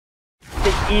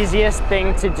easiest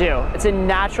thing to do. It's a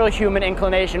natural human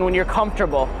inclination when you're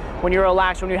comfortable, when you're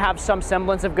relaxed, when you have some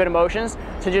semblance of good emotions,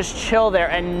 to just chill there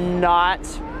and not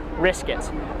risk it.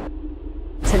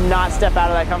 To not step out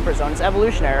of that comfort zone. It's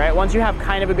evolutionary, right? Once you have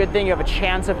kind of a good thing, you have a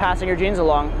chance of passing your genes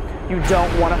along, you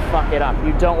don't want to fuck it up.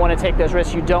 You don't want to take those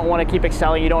risks. You don't want to keep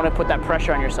excelling. You don't want to put that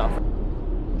pressure on yourself.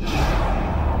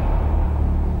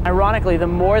 Ironically, the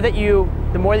more that you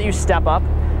step up,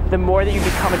 the more that you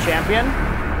become a champion,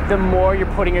 the more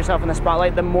you're putting yourself in the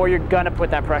spotlight, the more you're gonna put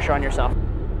that pressure on yourself.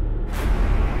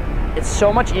 It's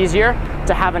so much easier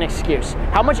to have an excuse.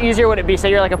 How much easier would it be, say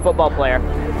you're like a football player,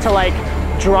 to like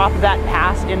drop that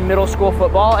pass in middle school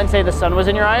football and say the sun was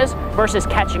in your eyes, versus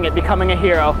catching it, becoming a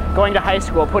hero, going to high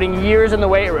school, putting years in the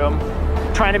weight room,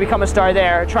 trying to become a star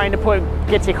there, trying to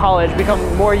get to college, become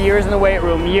more years in the weight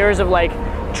room, years of like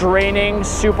draining,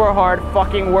 super hard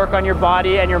fucking work on your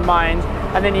body and your mind,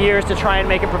 and then years to try and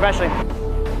make it professionally.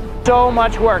 So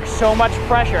much work, so much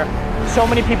pressure, so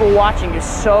many people watching you,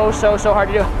 so hard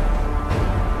to do.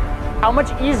 How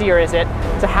much easier is it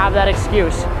to have that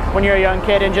excuse when you're a young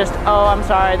kid and just, oh, I'm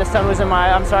sorry, the sun was in my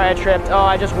eye, I'm sorry I tripped, oh,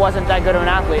 I just wasn't that good of an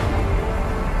athlete.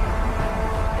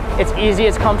 It's easy,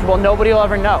 it's comfortable, nobody will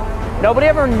ever know. Nobody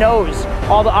ever knows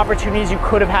all the opportunities you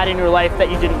could have had in your life that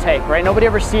you didn't take, right? Nobody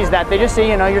ever sees that. They just see,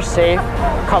 you know, you're safe,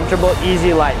 comfortable,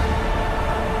 easy life.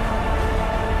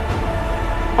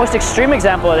 Most extreme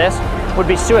example of this would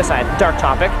be suicide, dark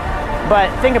topic. But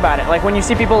think about it, like when you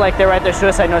see people like they write their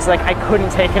suicide notes, like I couldn't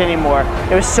take it anymore.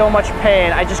 It was so much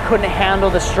pain, I just couldn't handle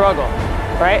the struggle,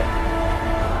 right?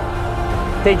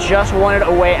 They just wanted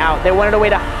a way out. They wanted a way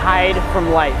to hide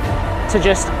from life, to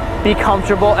just be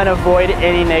comfortable and avoid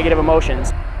any negative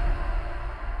emotions.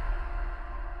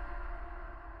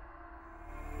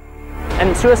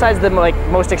 And suicide is the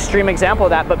most extreme example of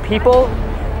that, but people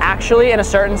actually, in a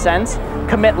certain sense,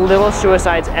 commit little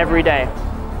suicides every day.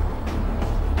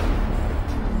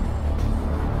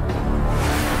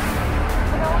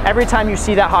 Every time you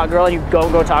see that hot girl and you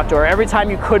go talk to her, every time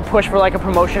you could push for like a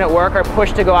promotion at work or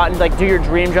push to go out and like do your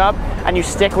dream job, and you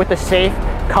stick with the safe,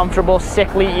 comfortable,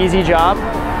 sickly, easy job,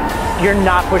 you're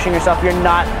not pushing yourself, you're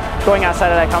not going outside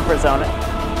of that comfort zone,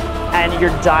 and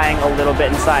you're dying a little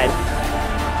bit inside.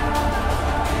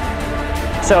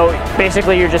 So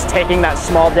basically you're just taking that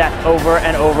small death over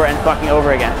and over and fucking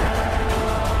over again.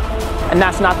 And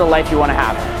that's not the life you want to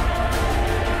have.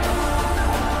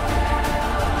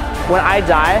 When I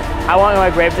die, I want my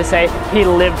grave to say he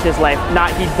lived his life,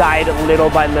 not he died little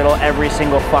by little every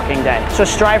single fucking day. So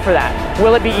strive for that.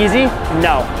 Will it be easy?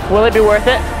 No. Will it be worth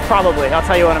it? Probably. I'll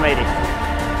tell you when I'm 80.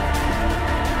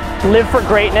 Live for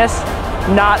greatness,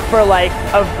 not for like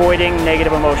avoiding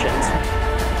negative emotions.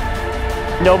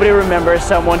 Nobody remembers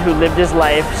someone who lived his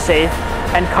life safe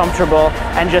and comfortable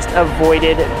and just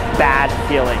avoided bad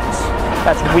feelings.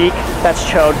 That's weak, that's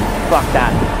chode, fuck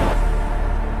that.